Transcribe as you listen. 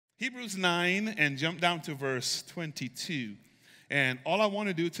Hebrews 9 and jump down to verse 22. And all I want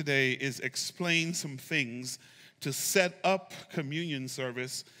to do today is explain some things to set up communion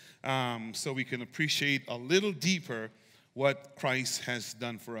service so we can appreciate a little deeper what Christ has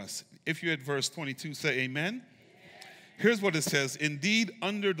done for us. If you're at verse 22, say amen. Here's what it says. Indeed,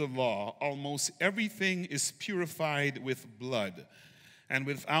 under the law, almost everything is purified with blood. And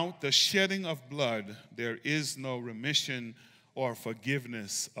without the shedding of blood, there is no remission or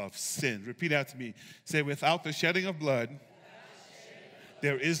forgiveness of sin. Repeat after me. Say, without the shedding of blood,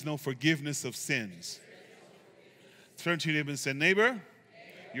 there is no forgiveness of sins. Turn to your neighbor and say, neighbor,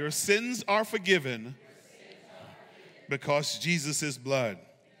 your sins are forgiven because Jesus' blood.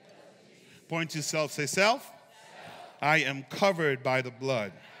 Point to yourself, say, self, I am covered by the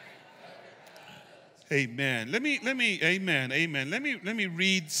blood. Amen. Let me, amen. Let me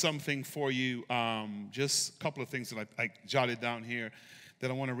read something for you. Just a couple of things that I jotted down here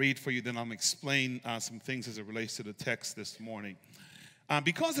that I want to read for you. Then I'll explain some things as it relates to the text this morning.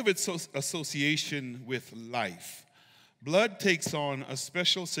 Because of its association with life, blood takes on a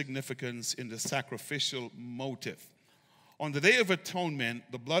special significance in the sacrificial motive. On the Day of Atonement,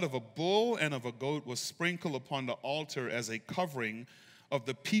 the blood of a bull and of a goat was sprinkled upon the altar as a covering of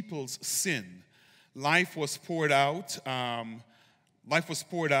the people's sin. Life was poured out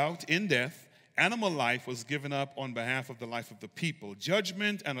in death. Animal life was given up on behalf of the life of the people.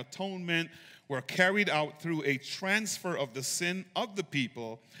 Judgment and atonement were carried out through a transfer of the sin of the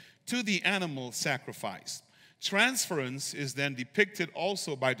people to the animal sacrifice. Transference is then depicted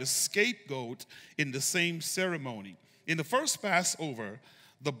also by the scapegoat in the same ceremony. In the first Passover,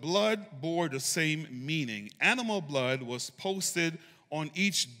 the blood bore the same meaning. Animal blood was posted on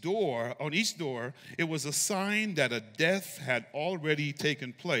each door. It was a sign that a death had already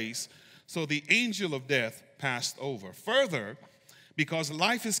taken place, so the angel of death passed over. Further, because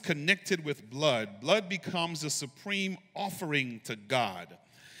life is connected with blood, blood becomes the supreme offering to God.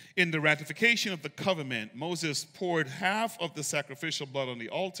 In the ratification of the covenant, Moses poured half of the sacrificial blood on the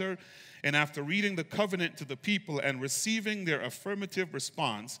altar, and after reading the covenant to the people and receiving their affirmative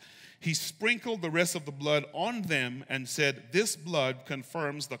response, he sprinkled the rest of the blood on them and said, this blood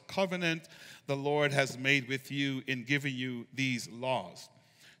confirms the covenant the Lord has made with you in giving you these laws.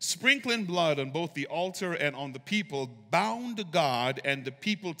 Sprinkling blood on both the altar and on the people bound God and the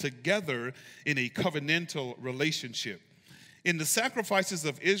people together in a covenantal relationship. In the sacrifices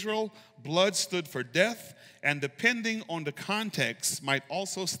of Israel, blood stood for death, and depending on the context, might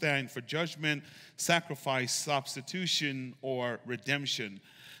also stand for judgment, sacrifice, substitution, or redemption.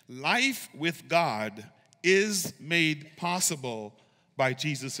 Life with God is made possible by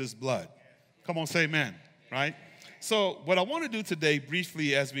Jesus' blood. Come on, say amen, right? So what I want to do today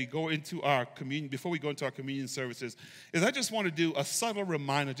briefly as we go into our communion, before we go into our communion services, is I just want to do a subtle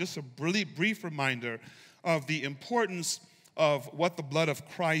reminder, just a really brief reminder of the importance of what the blood of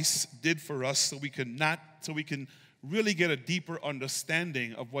Christ did for us so we can really get a deeper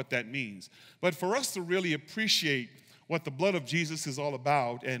understanding of what that means. But for us to really appreciate what the blood of Jesus is all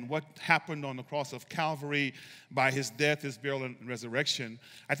about and what happened on the cross of Calvary by his death, his burial, and resurrection,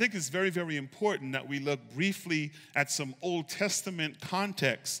 I think it's very, very important that we look briefly at some Old Testament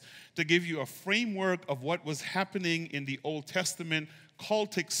context to give you a framework of what was happening in the Old Testament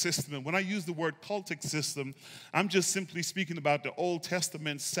cultic system. And when I use the word cultic system, I'm just simply speaking about the Old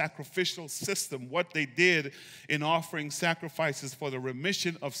Testament sacrificial system, what they did in offering sacrifices for the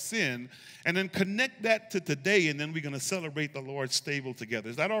remission of sin, and then connect that to today, and then we're going to celebrate the Lord's table together.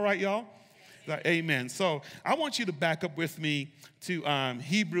 Is that all right, y'all? Amen. So I want you to back up with me to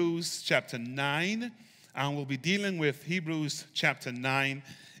Hebrews chapter 9. We'll be dealing with Hebrews chapter 9.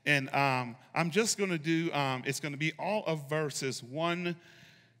 And I'm just going to do, it's going to be all of verses 1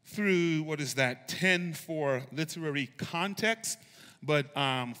 through, 10 for literary context. But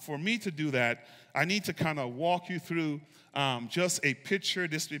for me to do that, I need to kind of walk you through just a picture.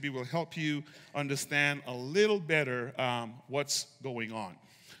 This maybe will help you understand a little better what's going on.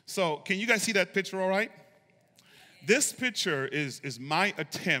 So can you guys see that picture all right? This picture is my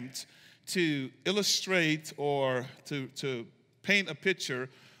attempt to illustrate or to paint a picture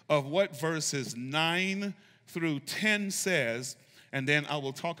of what verses 9 through 10 says, and then I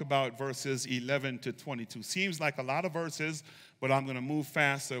will talk about verses 11 to 22. Seems like a lot of verses, but I'm going to move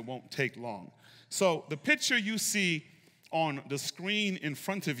fast so it won't take long. So the picture you see on the screen in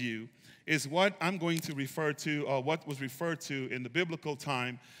front of you is what I'm going to refer to, or what was referred to in the biblical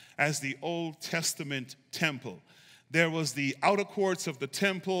time as the Old Testament temple. There was the outer courts of the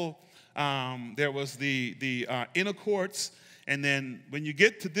temple. There was the inner courts. And then when you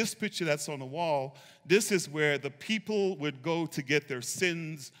get to this picture that's on the wall, this is where the people would go to get their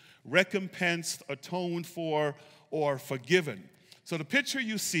sins recompensed, atoned for, or forgiven. So the picture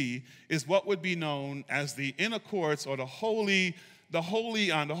you see is what would be known as the inner courts, or the holy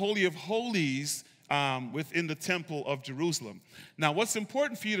of holies within the temple of Jerusalem. Now, what's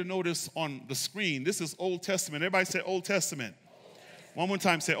important for you to notice on the screen, this is Old Testament. Everybody say Old Testament. One more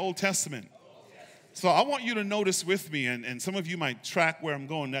time, say Old Testament. So I want you to notice with me, and some of you might track where I'm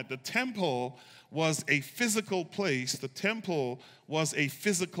going, that the temple was a physical place. The temple was a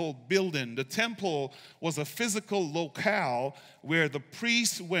physical building. The temple was a physical locale where the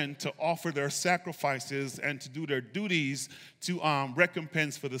priests went to offer their sacrifices and to do their duties to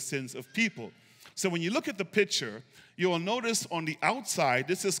recompense for the sins of people. So when you look at the picture, you will notice on the outside,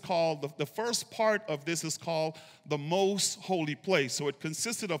 this is called, the first part of this is called the most holy place. So it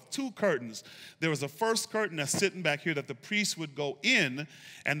consisted of two curtains. There was a first curtain that's sitting back here that the priest would go in,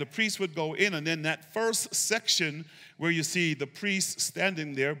 and then that first section where you see the priest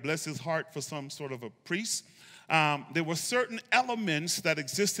standing there, bless his heart for some sort of a priest, there were certain elements that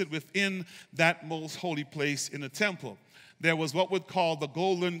existed within that most holy place in the temple. There was what we'd call the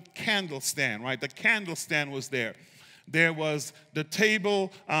golden candlestand, right? The candlestand was there. There was the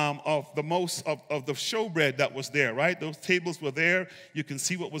table of the showbread that was there, right? Those tables were there. You can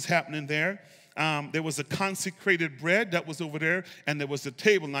see what was happening there. There was a consecrated bread that was over there, and there was a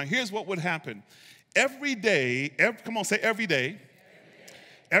table. Now, here's what would happen. Every day, come on, say every day.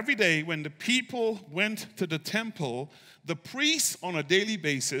 Every day when the people went to the temple, the priests on a daily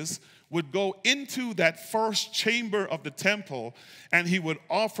basis would go into that first chamber of the temple, and he would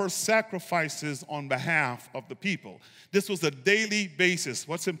offer sacrifices on behalf of the people. This was a daily basis.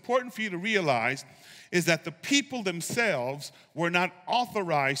 What's important for you to realize is that the people themselves were not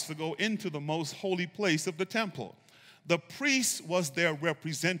authorized to go into the most holy place of the temple. The priest was their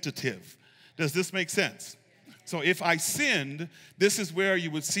representative. Does this make sense? So if I sinned, this is where you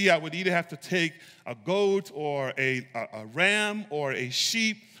would see I would either have to take a goat or a ram or a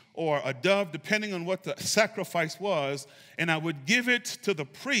sheep or a dove, depending on what the sacrifice was, and I would give it to the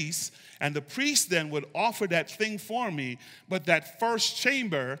priest, and the priest then would offer that thing for me, but that first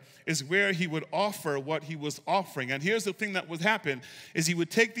chamber is where he would offer what he was offering. And here's the thing that would happen, is he would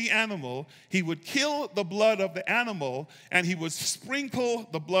take the animal, he would kill the blood of the animal, and he would sprinkle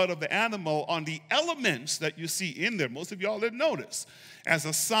the blood of the animal on the elements that you see in there. Most of y'all didn't notice. As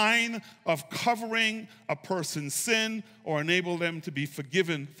a sign of covering a person's sin or enable them to be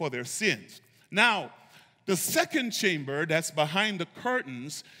forgiven for their sins. Now, the second chamber that's behind the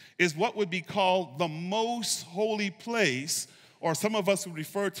curtains is what would be called the most holy place, or some of us would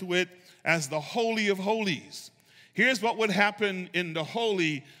refer to it as the Holy of Holies. Here's what would happen in the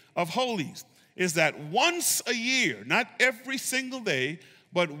Holy of Holies, is that once a year, not every single day,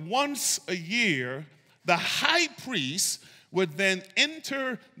 but once a year, the high priest would then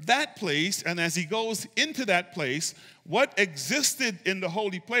enter that place, and as he goes into that place, what existed in the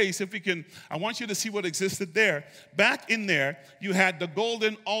holy place, I want you to see what existed there. Back in there, you had the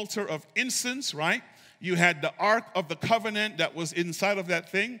golden altar of incense, right? You had the Ark of the Covenant that was inside of that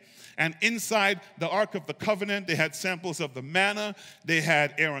thing. And inside the Ark of the Covenant, they had samples of the manna. They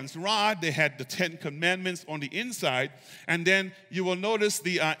had Aaron's rod. They had the 10 Commandments on the inside. And then you will notice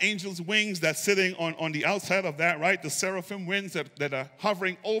the angel's wings that's sitting on the outside of that, right? The seraphim wings that are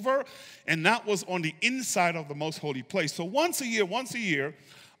hovering over. And that was on the inside of the most holy place. So once a year,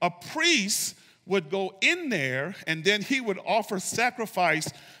 a priest would go in there, and then he would offer sacrifice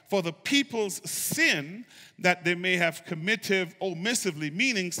for the people's sin that they may have committed omissively,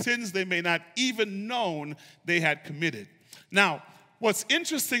 meaning sins they may not even known they had committed. Now, what's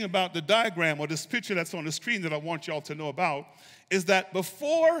interesting about the diagram or this picture that's on the screen that I want y'all to know about is that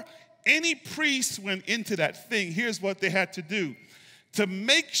before any priest went into that thing, here's what they had to do. To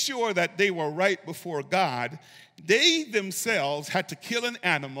make sure that they were right before God, they themselves had to kill an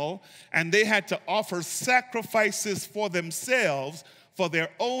animal, and they had to offer sacrifices for themselves for their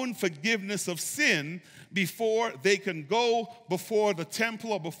own forgiveness of sin before they can go before the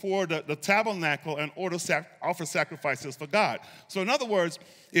temple or before the tabernacle and offer sacrifices for God. So in other words,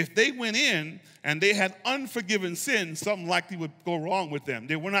 if they went in and they had unforgiven sin, something likely would go wrong with them.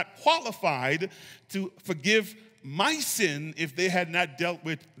 They were not qualified to forgive my sin if they had not dealt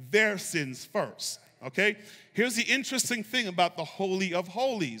with their sins first, okay? Here's the interesting thing about the Holy of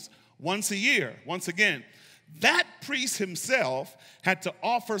Holies. Once a year, once again, That priest himself had to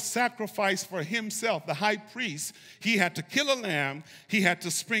offer sacrifice for himself. The high priest, he had to kill a lamb. He had to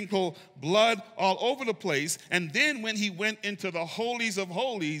sprinkle blood all over the place. And then when he went into the holies of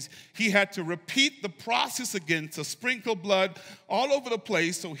holies, he had to repeat the process again to sprinkle blood all over the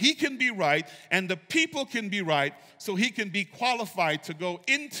place so he can be right and the people can be right so he can be qualified to go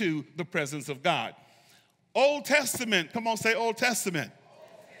into the presence of God. Old Testament. Come on, say Old Testament.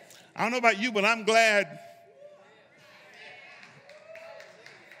 I don't know about you, but I'm glad.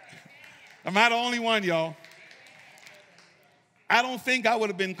 I'm not the only one, y'all. I don't think I would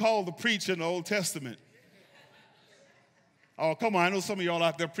have been called to preach in the Old Testament. Oh, come on. I know some of y'all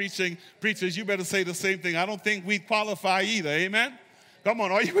out there preachers, you better say the same thing. I don't think we qualify either. Amen? Come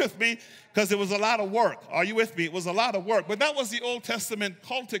on, are you with me? Because it was a lot of work. Are you with me? It was a lot of work. But that was the Old Testament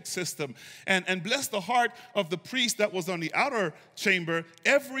cultic system. And bless the heart of the priest that was on the outer chamber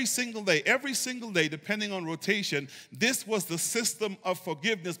every single day, depending on rotation. This was the system of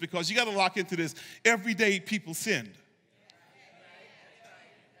forgiveness, because you got to lock into this. Every day people sinned.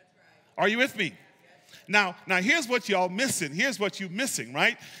 Are you with me? Now here's what y'all missing. Here's what you're missing,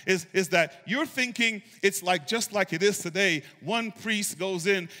 right? Is that you're thinking it's like just like it is today. One priest goes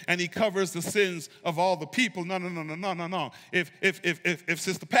in and he covers the sins of all the people. No. If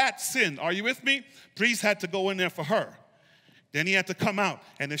Sister Pat sinned, are you with me? Priest had to go in there for her. Then he had to come out.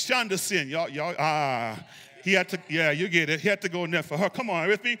 And if Shonda sinned, he had to, you get it. He had to go in there for her. Come on, are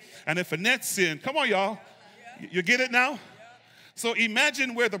you with me? And if Annette sinned, come on, y'all. You get it now? So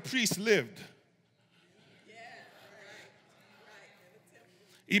imagine where the priest lived.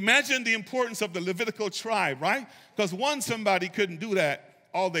 Imagine the importance of the Levitical tribe, right? Because somebody couldn't do that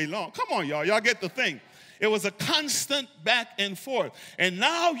all day long. Come on, y'all. Y'all get the thing. It was a constant back and forth. And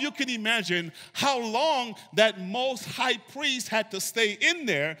now you can imagine how long that most high priest had to stay in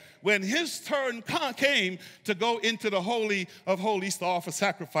there when his turn came to go into the Holy of Holies to offer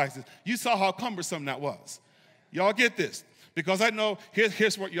sacrifices. You saw how cumbersome that was. Y'all get this? Because I know,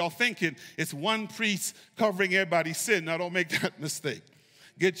 here's what y'all thinking. It's one priest covering everybody's sin. Now, don't make that mistake.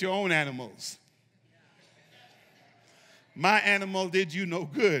 Get your own animals. My animal did you no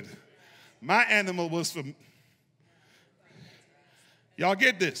good. My animal was for... Y'all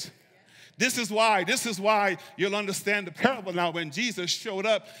get this? This is why you'll understand the parable now. When Jesus showed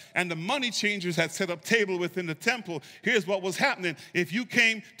up and the money changers had set up table within the temple, here's what was happening. If you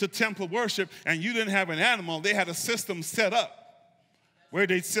came to temple worship and you didn't have an animal, they had a system set up where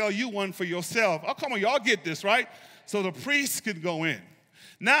they'd sell you one for yourself. Oh, come on, y'all get this, right? So the priests could go in.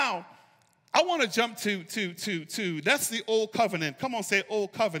 Now, I want to jump to that's the Old Covenant. Come on, say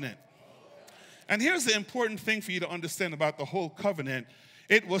Old Covenant. And here's the important thing for you to understand about the whole covenant.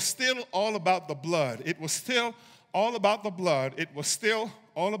 It was still all about the blood. It was still all about the blood. It was still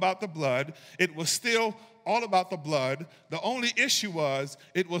all about the blood. It was still all about the blood. The only issue was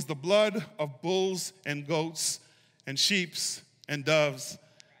it was the blood of bulls and goats and sheep and doves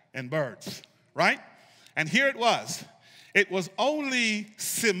and birds, right? And here it was. It was only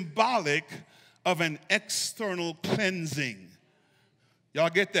symbolic of an external cleansing. Y'all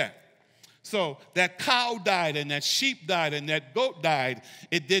get that? So that cow died and that sheep died and that goat died.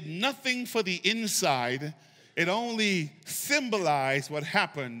 It did nothing for the inside. It only symbolized what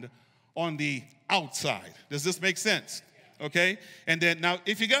happened on the outside. Does this make sense? Okay? And then now,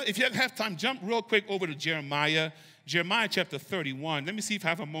 if you have time, jump real quick over to Jeremiah chapter 31. Let me see if I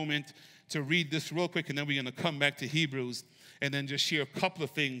have a moment to read this real quick, and then we're going to come back to Hebrews and then just share a couple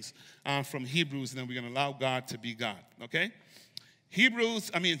of things from Hebrews, and then we're going to allow God to be God, okay?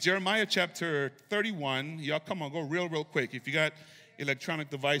 Jeremiah chapter 31. Y'all come on, go real quick. If you got electronic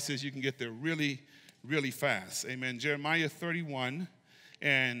devices, you can get there really, really fast. Amen. Jeremiah 31,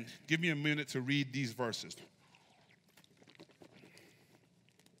 and give me a minute to read these verses.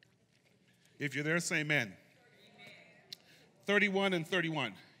 If you're there, say amen. Amen. 31 and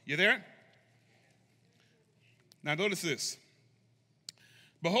 31. You there? Now notice this.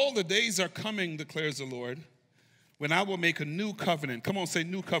 Behold, the days are coming, declares the Lord, when I will make a new covenant. Come on, say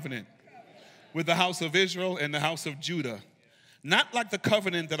new covenant. With the house of Israel and the house of Judah. Not like the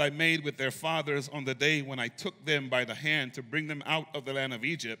covenant that I made with their fathers on the day when I took them by the hand to bring them out of the land of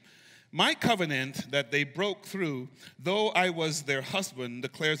Egypt. My covenant that they broke through, though I was their husband,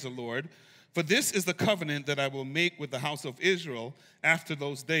 declares the Lord. For this is the covenant that I will make with the house of Israel after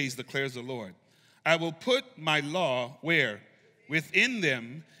those days, declares the Lord. I will put my law where? Within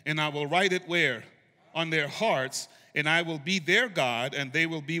them, and I will write it where? On their hearts, and I will be their God, and they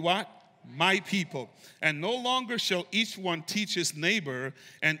will be what? My people. And no longer shall each one teach his neighbor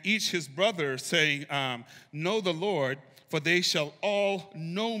and each his brother, saying, know the Lord, for they shall all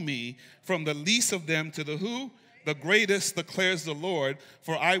know me, from the least of them to the who? The greatest, declares the Lord,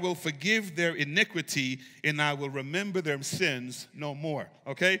 for I will forgive their iniquity, and I will remember their sins no more.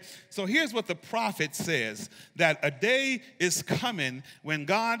 Okay? So here's what the prophet says, that a day is coming when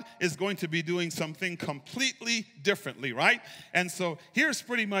God is going to be doing something completely differently, right? And so here's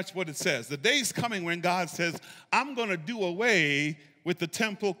pretty much what it says. The day is coming when God says, I'm going to do away with the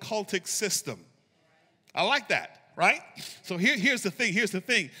temple cultic system. I like that. Right? So here's the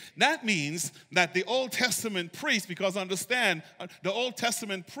thing. That means that the Old Testament priest, because understand, the Old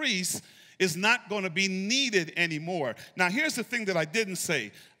Testament priest is not going to be needed anymore. Now, here's the thing that I didn't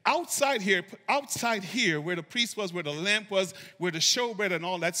say. Outside here, where the priest was, where the lamp was, where the showbread and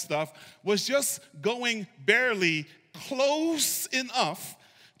all that stuff, was just going barely close enough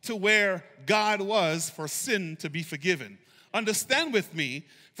to where God was for sin to be forgiven. Understand with me,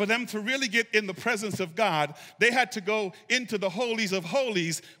 for them to really get in the presence of God, they had to go into the holies of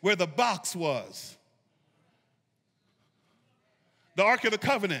holies where the box was. The Ark of the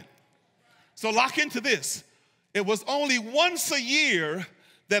Covenant. So lock into this. It was only once a year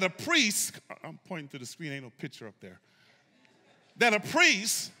that a priest, I'm pointing to the screen, ain't no picture up there, that a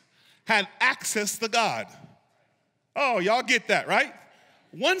priest had access to God. Oh, y'all get that, right?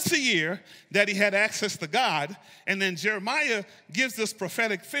 Once a year that he had access to God, and then Jeremiah gives this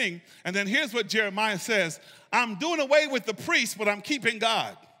prophetic thing, and then here's what Jeremiah says, I'm doing away with the priest, but I'm keeping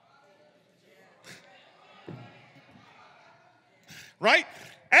God. Right?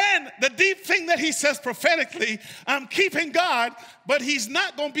 And the deep thing that he says prophetically, I'm keeping God, but he's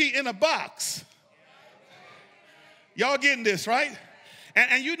not going to be in a box. Y'all getting this, right?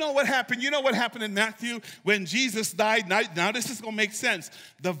 And you know what happened? You know what happened in Matthew when Jesus died? Now this is going to make sense.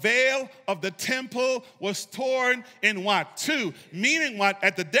 The veil of the temple was torn in what? Two. Meaning what?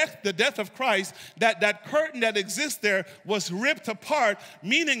 At the death of Christ, that curtain that exists there was ripped apart,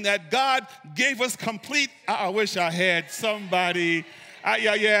 meaning that God gave us complete, I wish I had somebody.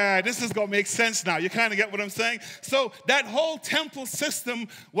 Yeah, this is going to make sense now. You kind of get what I'm saying? So that whole temple system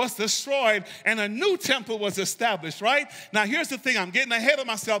was destroyed and a new temple was established, right? Now, here's the thing. I'm getting ahead of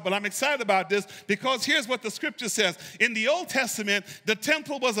myself, but I'm excited about this because here's what the scripture says. In the Old Testament, the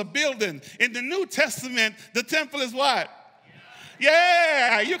temple was a building. In the New Testament, the temple is what?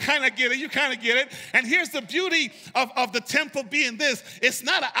 Yeah, you kind of get it. And here's the beauty of the temple being this. It's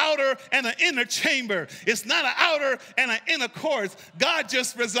not an outer and an inner chamber. It's not an outer and an inner courts. God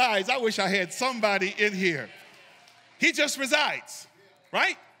just resides. I wish I had somebody in here. He just resides,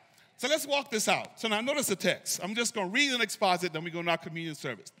 right? So let's walk this out. So now notice the text. I'm just going to read and exposit, then we go to our communion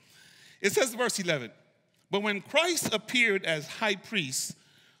service. It says, verse 11, but when Christ appeared as high priest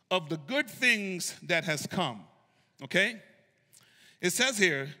of the good things that has come, okay? It says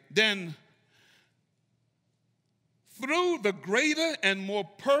here, then through the greater and more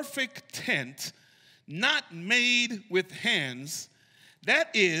perfect tent, not made with hands, that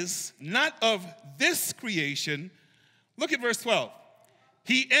is not of this creation. Look at verse 12.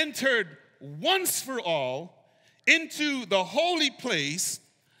 He entered once for all into the holy place,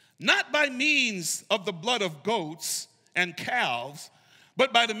 not by means of the blood of goats and calves,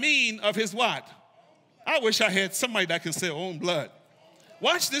 but by the mean of his what? I wish I had somebody that can say own blood.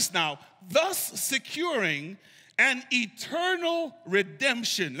 Watch this now. Thus securing an eternal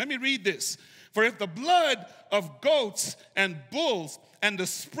redemption. Let me read this. For if the blood of goats and bulls and the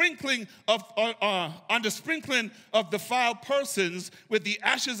sprinkling of defiled persons with the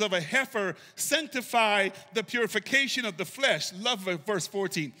ashes of a heifer sanctify the purification of the flesh. Love verse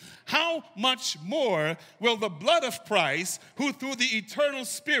 14. How much more will the blood of Christ, who through the eternal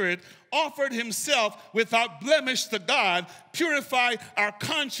Spirit offered himself without blemish to God, purify our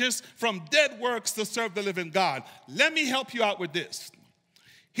conscience from dead works to serve the living God? Let me help you out with this.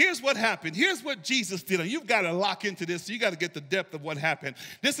 Here's what happened. Here's what Jesus did. And you've got to lock into this. You got to get the depth of what happened.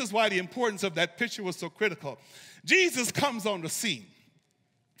 This is why the importance of that picture was so critical. Jesus comes on the scene.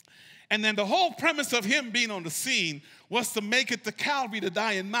 And then the whole premise of him being on the scene was to make it to Calvary to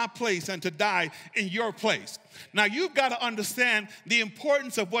die in my place and to die in your place. Now, you've got to understand the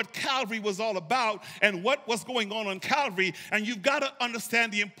importance of what Calvary was all about and what was going on Calvary. And you've got to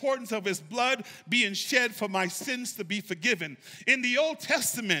understand the importance of his blood being shed for my sins to be forgiven. In the Old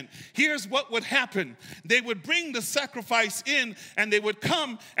Testament, here's what would happen. They would bring the sacrifice in, and they would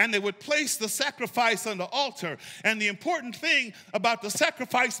come and they would place the sacrifice on the altar. And the important thing about the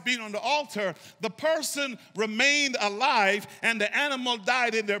sacrifice being on the altar, the person remained alive and the animal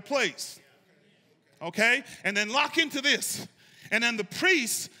died in their place. Okay? And then lock into this. And then the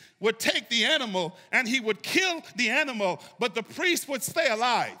priest would take the animal and he would kill the animal, but the priest would stay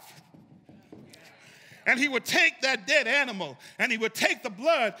alive. And he would take that dead animal, and he would take the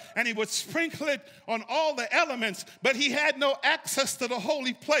blood, and he would sprinkle it on all the elements, but he had no access to the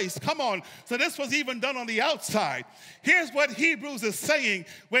holy place. Come on. So this was even done on the outside. Here's what Hebrews is saying.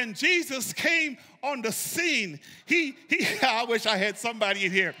 When Jesus came on the scene, I wish I had somebody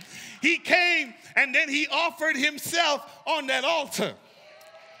in here. He came, and then he offered himself on that altar.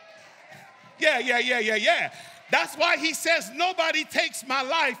 Yeah. That's why he says, nobody takes my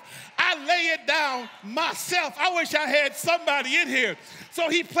life. I lay it down myself. I wish I had somebody in here. So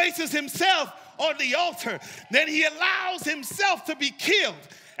he places himself on the altar. Then he allows himself to be killed.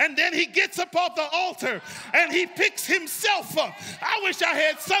 And then he gets up off the altar and he picks himself up. I wish I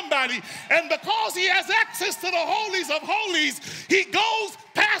had somebody. And because he has access to the holies of holies, he goes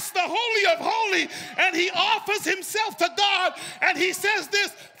past the holy of holy and he offers himself to God. And he says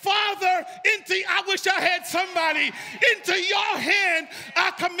this, Father, I wish I had somebody, into your hand I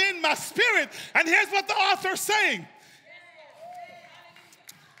commend my spirit. And here's what the author's saying.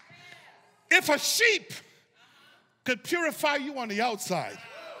 If a sheep could purify you on the outside,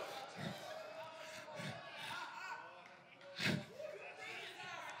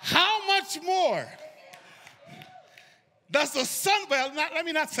 how much more does the Son, let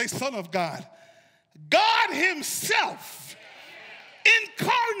me not say Son of God, God himself,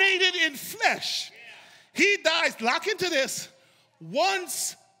 incarnated in flesh, he dies, lock into this,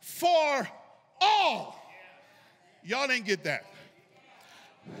 once for all. Y'all didn't get that.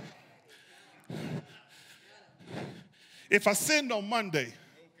 If I sinned on Monday,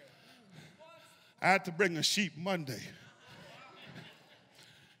 I had to bring a sheep Monday.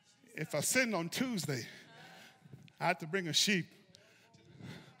 If I sinned on Tuesday, I had to bring a sheep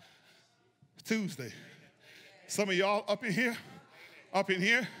Tuesday. Some of y'all up in here,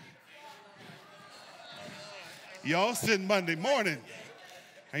 y'all sinned Monday morning,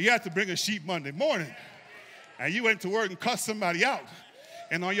 and you had to bring a sheep Monday morning. And you went to work and cussed somebody out.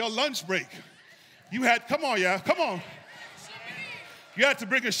 And on your lunch break, you had, come on. You had to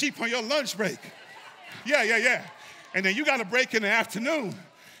bring a sheep on your lunch break. Yeah. And then you got a break in the afternoon,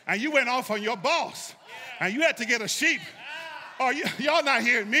 and you went off on your boss, and you had to get a sheep. Oh, y'all not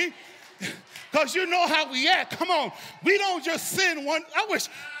hearing me? Because you know how we act. Come on. We don't just sin one.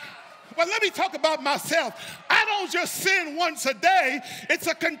 Well, let me talk about myself. I don't just sin once a day. It's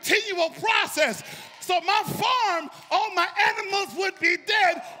a continual process. So my farm, all my animals would be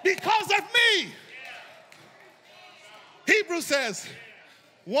dead because of me. Hebrews says,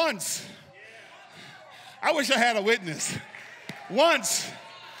 once. I wish I had a witness. Once.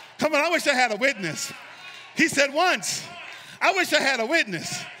 Come on, I wish I had a witness. He said once. I wish I had a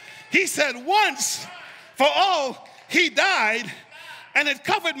witness. He said once for all he died, and it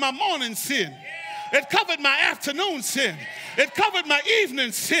covered my morning sin. It covered my afternoon sin. It covered my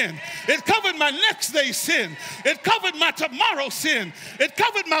evening sin. It covered my next day sin. It covered my tomorrow sin. It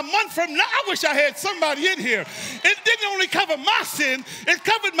covered my month from now. I wish I had somebody in here. It didn't only cover my sin, it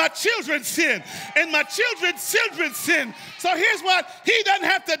covered my children's sin and my children's children's sin. So here's what, he doesn't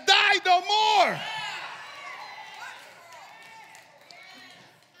have to die no more.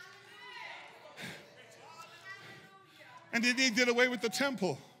 And then he did away with the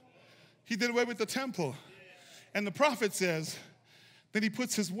temple. He did away with the temple. And the prophet says that he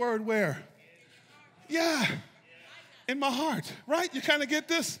puts his word where? Yeah, in my heart, right? You kind of get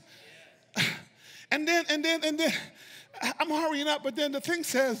this? And then, I'm hurrying up, but then the thing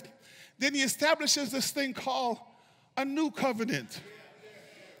says, then he establishes this thing called a new covenant.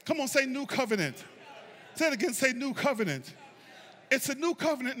 Come on, say new covenant. Say it again, say new covenant. It's a new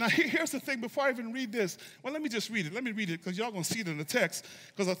covenant. Now, here's the thing. Before I even read this, well, let me just read it. Let me read it because y'all going to see it in the text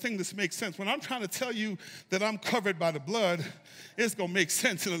because I think this makes sense. When I'm trying to tell you that I'm covered by the blood, it's going to make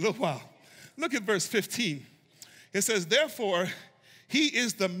sense in a little while. Look at verse 15. It says, therefore, he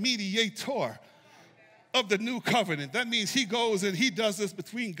is the mediator of the new covenant. That means he goes and he does this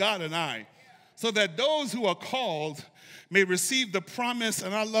between God and I, so that those who are called may receive the promise,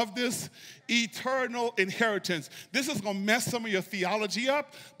 and I love this, eternal inheritance. This is going to mess some of your theology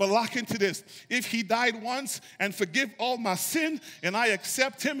up, but lock into this. If he died once and forgive all my sin, and I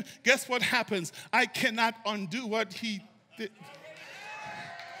accept him, guess what happens? I cannot undo what he did.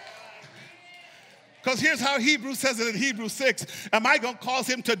 Because here's how Hebrews says it in Hebrews 6. Am I going to cause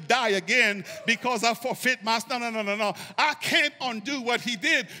him to die again because I forfeit my... No. I can't undo what he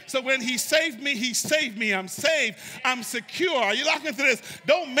did. So when he saved me, he saved me. I'm saved. I'm secure. Are you locking into this?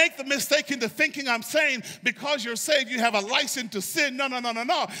 Don't make the mistake into thinking I'm saying because you're saved, you have a license to sin. No.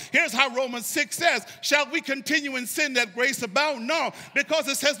 Here's how Romans 6 says. Shall we continue in sin that grace abound? No, because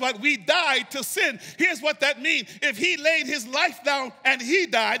it says what? We died to sin. Here's what that means. If he laid his life down and he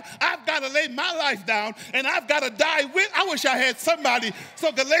died, I've I've got to lay my life down and I've got to die with. I wish I had somebody.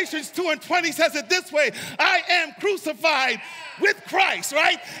 So Galatians 2:20 says it this way. I am crucified with Christ,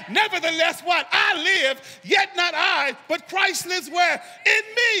 right? Nevertheless, what? I live, yet not I, but Christ lives where?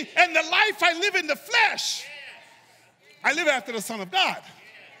 In me. And the life I live in the flesh, I live after the Son of God.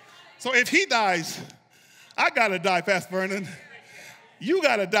 So if he dies, I got to die, Pastor Vernon. You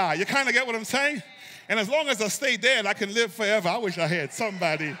got to die. You kind of get what I'm saying? And as long as I stay dead, I can live forever. I wish I had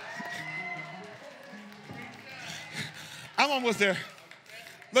somebody. I'm almost there.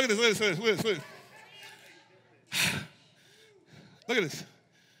 Look at this, look at this, look at this, look at this. Look at this.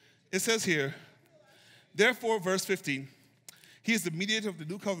 It says here, therefore, verse 15, he is the mediator of the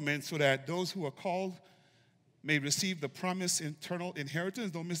new covenant so that those who are called may receive the promised eternal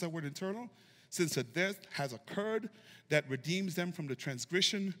inheritance. Don't miss that word eternal. Since a death has occurred that redeems them from the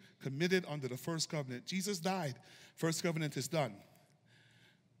transgression committed under the first covenant. Jesus died. First covenant is done.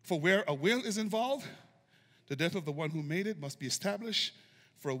 For where a will is involved, the death of the one who made it must be established.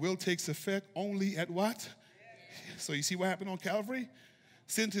 For a will takes effect only at what? So you see what happened on Calvary?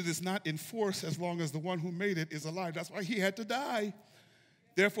 Since it is not in force as long as the one who made it is alive. That's why he had to die.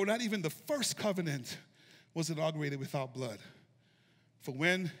 Therefore, not even the first covenant was inaugurated without blood. For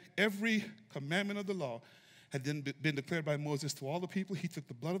when every commandment of the law had then been declared by Moses to all the people, he took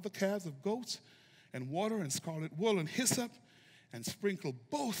the blood of the calves of goats and water and scarlet wool and hyssop and sprinkled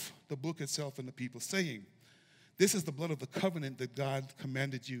both the book itself and the people, saying, this is the blood of the covenant that God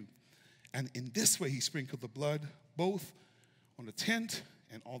commanded you. And in this way he sprinkled the blood both on the tent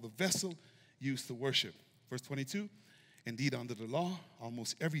and all the vessel used to worship. Verse 22, indeed under the law,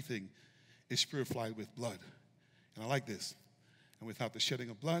 almost everything is purified with blood. And I like this. And without the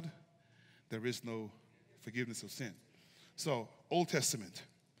shedding of blood, there is no forgiveness of sin. So, Old Testament,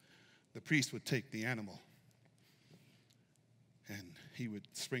 the priest would take the animal and he would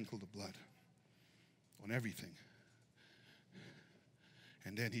sprinkle the blood on everything.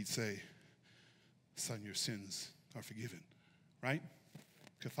 And then he'd say, son, your sins are forgiven, right?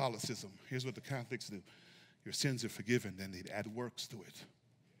 Catholicism, here's what the Catholics do. Your sins are forgiven, then they'd add works to it.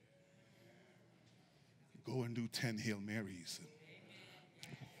 Go and do 10 Hail Marys.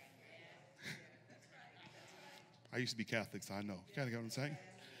 I used to be Catholic, so I know. You kind of get what I'm saying?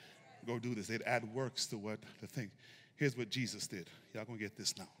 Go do this. They'd add works to what the thing. Here's what Jesus did. Y'all gonna get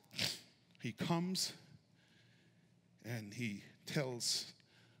this now. He comes and he tells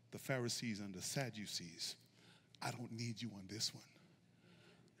the Pharisees and the Sadducees, I don't need you on this one.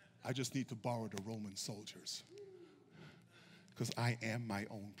 I just need to borrow the Roman soldiers because I am my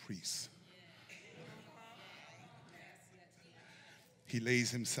own priest. He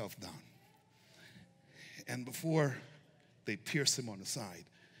lays himself down. And before they pierce him on the side,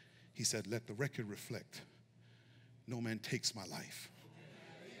 he said, let the record reflect, no man takes my life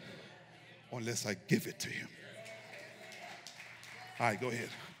unless I give it to him. All right, go ahead.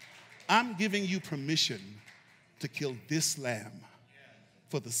 I'm giving you permission to kill this lamb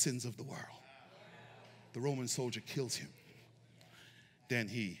for the sins of the world. The Roman soldier kills him. Then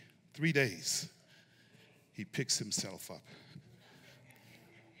 3 days, he picks himself up.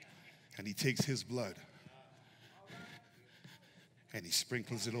 And he takes his blood and he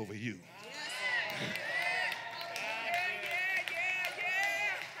sprinkles it over you.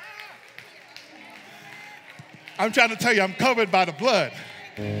 I'm trying to tell you, I'm covered by the blood.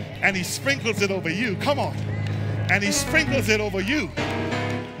 And he sprinkles it over you. Come on. And he sprinkles it over you.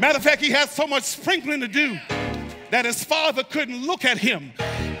 Matter of fact, he had so much sprinkling to do that his father couldn't look at him.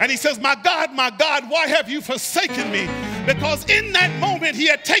 And he says, my God, why have you forsaken me? Because in that moment, he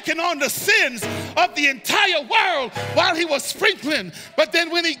had taken on the sins of the entire world while he was sprinkling. But then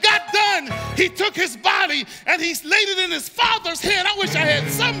when he got done, he took his body and he laid it in his father's hand. I wish I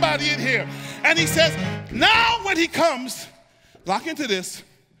had somebody in here. And he says, now when he comes, lock into this,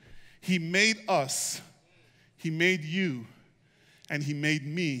 he made us, he made you, and he made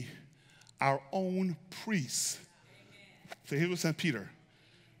me our own priests. So here's what St. Peter.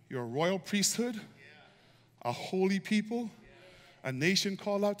 You're a royal priesthood, a holy people, a nation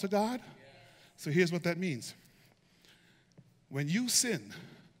called out to God. So here's what that means. When you sin,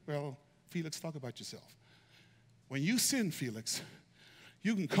 well, Felix, talk about yourself. When you sin, Felix,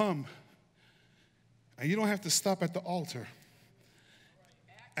 you can come and you don't have to stop at the altar.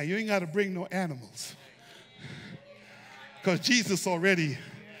 And you ain't got to bring no animals. Because Jesus already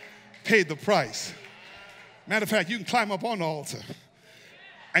paid the price. Matter of fact, you can climb up on the altar.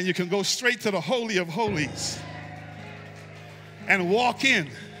 And you can go straight to the Holy of Holies. And walk in.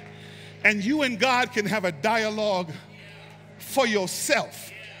 And you and God can have a dialogue for yourself.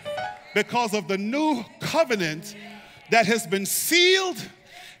 Because of the new covenant that has been sealed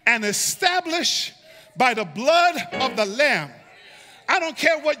and established by the blood of the Lamb. I don't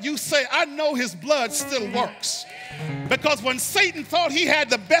care what you say. I know his blood still works. Because when Satan thought he had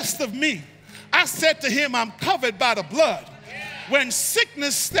the best of me, I said to him, I'm covered by the blood. When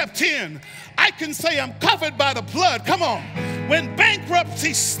sickness stepped in, I can say I'm covered by the blood. Come on. When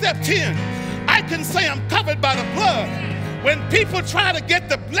bankruptcy stepped in, I can say I'm covered by the blood. When people try to get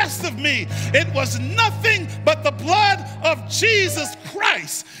the best of me, it was nothing but the blood of Jesus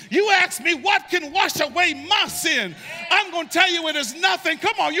Christ. You ask me what can wash away my sin. I'm going to tell you it is nothing.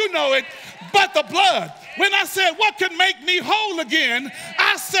 Come on, you know it, but the blood. When I said what can make me whole again,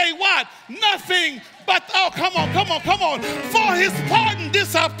 I say what? Nothing but, oh, come on. For his pardon,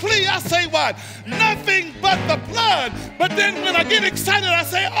 this I plea. I say what? Nothing but the blood. But then when I get excited, I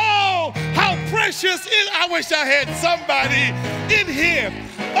say, oh, how precious is, I wish I had somebody in here.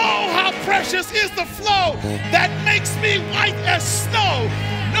 Oh, how precious is the flow that makes me white as snow.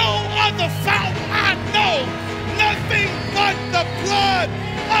 No other fount I know. Nothing but the blood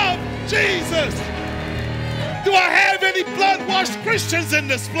of Jesus. Do I have any blood-washed Christians in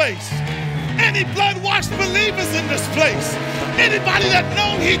this place? Any blood-washed believers in this place? Anybody that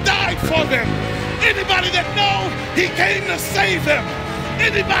know he died for them? Anybody that know he came to save them?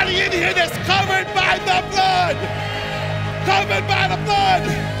 Anybody in here that's covered by the blood? Covered by the blood.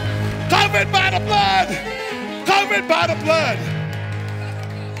 Covered by the blood. Covered by the blood.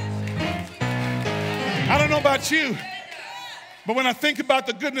 I don't know about you, but when I think about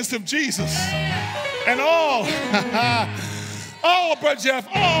the goodness of Jesus and all, oh, Brother Jeff,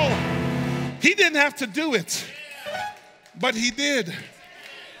 oh, he didn't have to do it, but he did.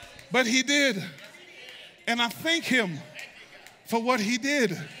 But he did. And I thank him for what he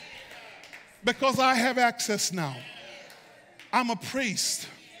did, because I have access now. I'm a priest.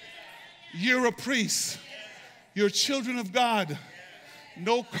 You're a priest. You're children of God.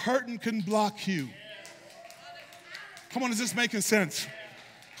 No curtain can block you. Come on, is this making sense?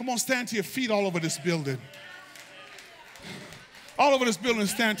 Come on, stand to your feet all over this building. All over this building,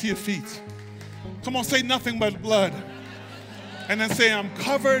 stand to your feet. Come on, say nothing but blood. And then say, I'm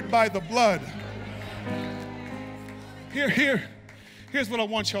covered by the blood. Here's what I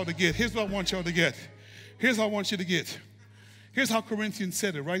want y'all to get. Here's what I want y'all to get. Here's what I want you to get. Here's how Corinthians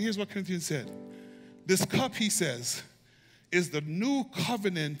said it, right? Here's what Corinthians said. This cup, he says, is the new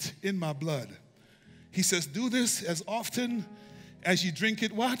covenant in my blood. He says, do this as often as you drink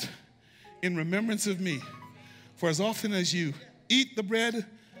it, what? In remembrance of me. For as often as you eat the bread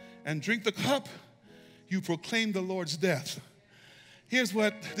and drink the cup, you proclaim the Lord's death. Here's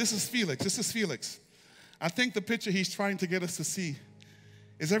what, this is Felix. I think the picture he's trying to get us to see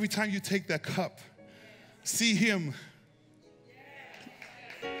is every time you take that cup, see him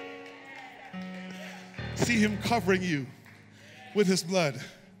covering you with his blood.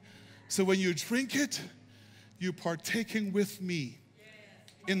 So when you drink it, you're partaking with me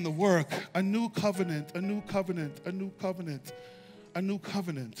in the work. A new covenant, a new covenant, a new covenant, a new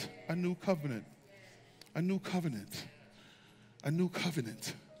covenant, a new covenant, a new covenant, a new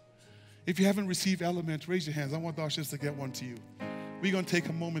covenant. If you haven't received element, raise your hands. I want the ushers to get one to you. We're going to take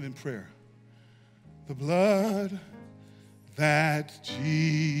a moment in prayer. The blood that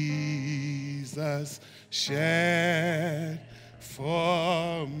Jesus shed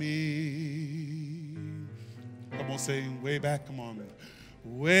for me. Come on, saying way back, come on.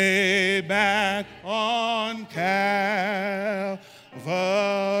 Way back on Calvary,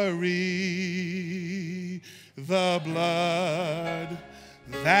 the blood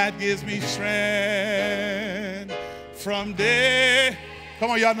that gives me strength from day,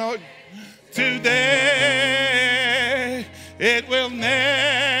 come on, y'all know it, today, it will never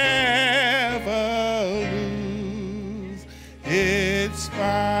lose its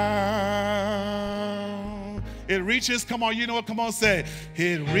power. It reaches, come on, you know what, come on, say,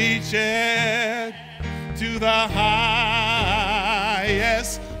 it reaches to the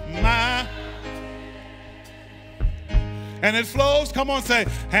highest mountain. And it flows, come on, say,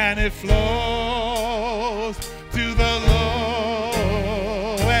 and it flows to the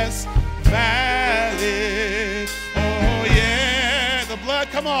lowest valley. Oh, yeah, the blood,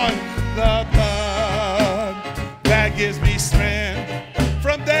 come on, the blood that gives me strength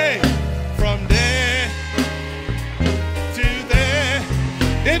from day to day.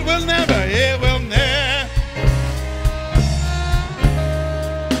 It will never.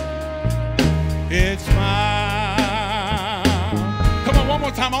 It's mine. One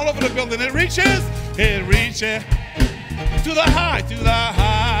more time, all over the building. It reaches to the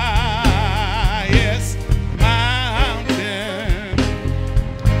highest mountain.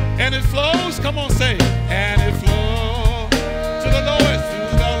 And it flows, come on, say, and it flows to the lowest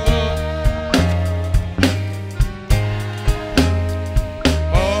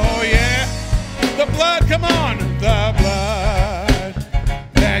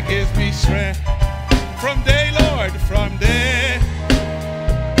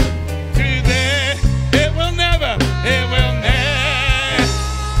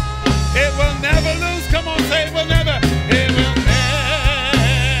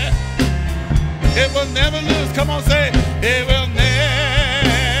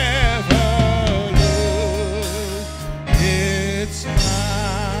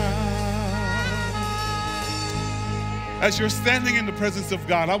as you're standing in the presence of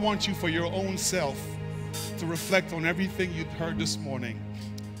God, I want you for your own self to reflect on everything you've heard this morning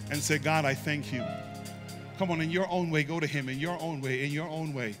and say, God, I thank you. Come on, in your own way, go to him. In your own way, in your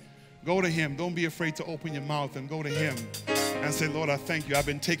own way. Go to him. Don't be afraid to open your mouth and go to him and say, Lord, I thank you. I've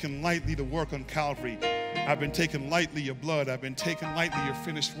been taking lightly the work on Calvary. I've been taking lightly your blood. I've been taking lightly your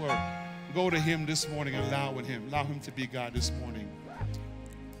finished work. Go to him this morning and allow him to be God this morning.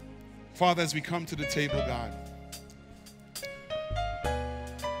 Father, as we come to the table, God,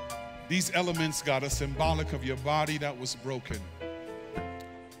 these elements, God, are symbolic of your body that was broken.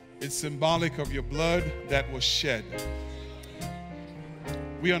 It's symbolic of your blood that was shed.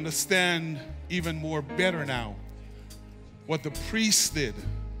 We understand even more better now what the priest did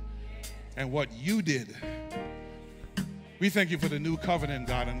and what you did. We thank you for the new covenant,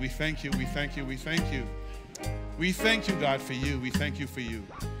 God, and we thank you, we thank you, we thank you. We thank you, God, for you. We thank you for you.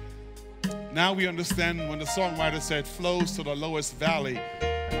 Now we understand when the songwriter said, flows to the lowest valley,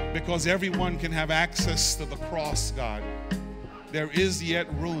 because everyone can have access to the cross, God. There is yet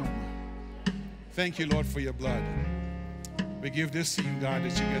room. Thank you, Lord, for your blood. We give this to you, God,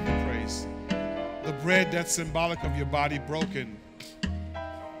 that you get the praise. The bread that's symbolic of your body broken,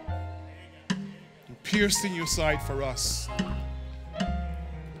 pierced in your side for us,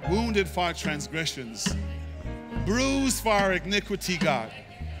 wounded for our transgressions, bruised for our iniquity, God.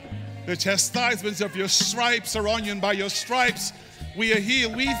 The chastisements of your stripes are on you, and by your stripes we are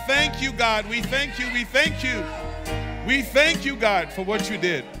healed. We thank you, God. We thank you. We thank you. We thank you, God, for what you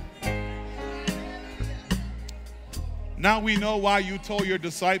did. Now we know why you told your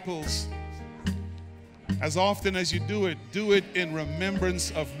disciples, as often as you do it in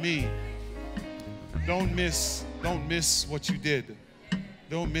remembrance of me. Don't miss what you did.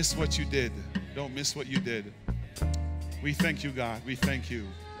 Don't miss what you did. Don't miss what you did. We thank you, God. We thank you.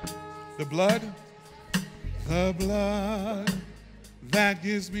 The blood that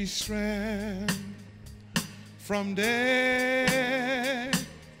gives me strength from day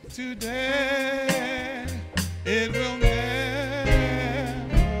to day, it will never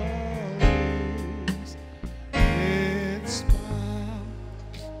lose its power.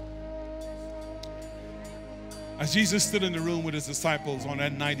 As Jesus stood in the room with his disciples on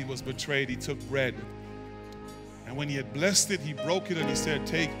that night he was betrayed, he took bread. And when he had blessed it, he broke it and he said,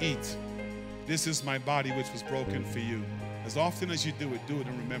 take, eat. This is my body which was broken for you. As often as you do it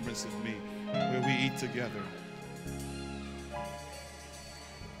in remembrance of me, where we eat together.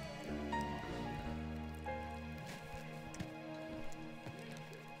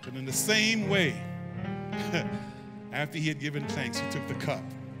 And in the same way, after he had given thanks, he took the cup.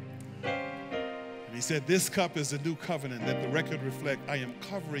 And he said, this cup is a new covenant. Let the record reflect, I am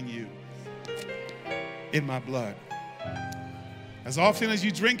covering you in my blood. As often as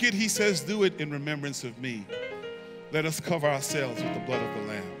you drink it, he says, do it in remembrance of me. Let us cover ourselves with the blood of the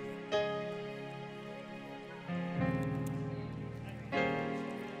Lamb.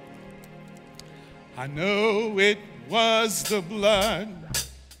 I know it was the blood.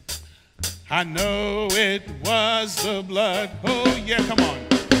 I know it was the blood. Oh yeah, come on.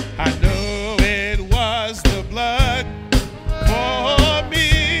 I know it was the blood for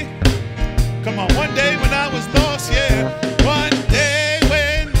me. Come on, one day when I was lost, yeah. One day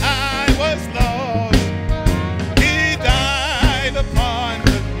when I was lost, he died upon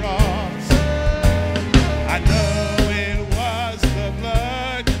the cross. I know it was the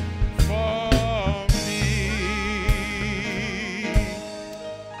blood for me.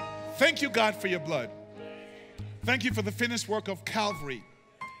 Thank you, God, for your blood. Thank you for the finished work of Calvary.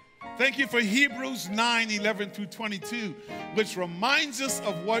 Thank you for Hebrews 9:11-22, which reminds us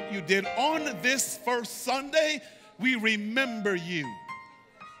of what you did on this first Sunday. We remember you.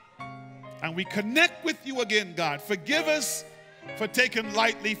 And we connect with you again, God. Forgive us for taking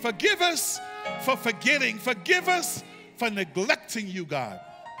lightly. Forgive us for forgetting. Forgive us for neglecting you, God.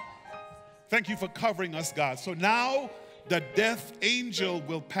 Thank you for covering us, God. So now the death angel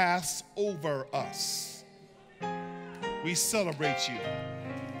will pass over us. We celebrate you.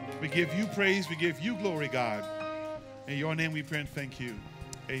 We give you praise. We give you glory, God. In your name we pray and thank you.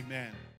 Amen.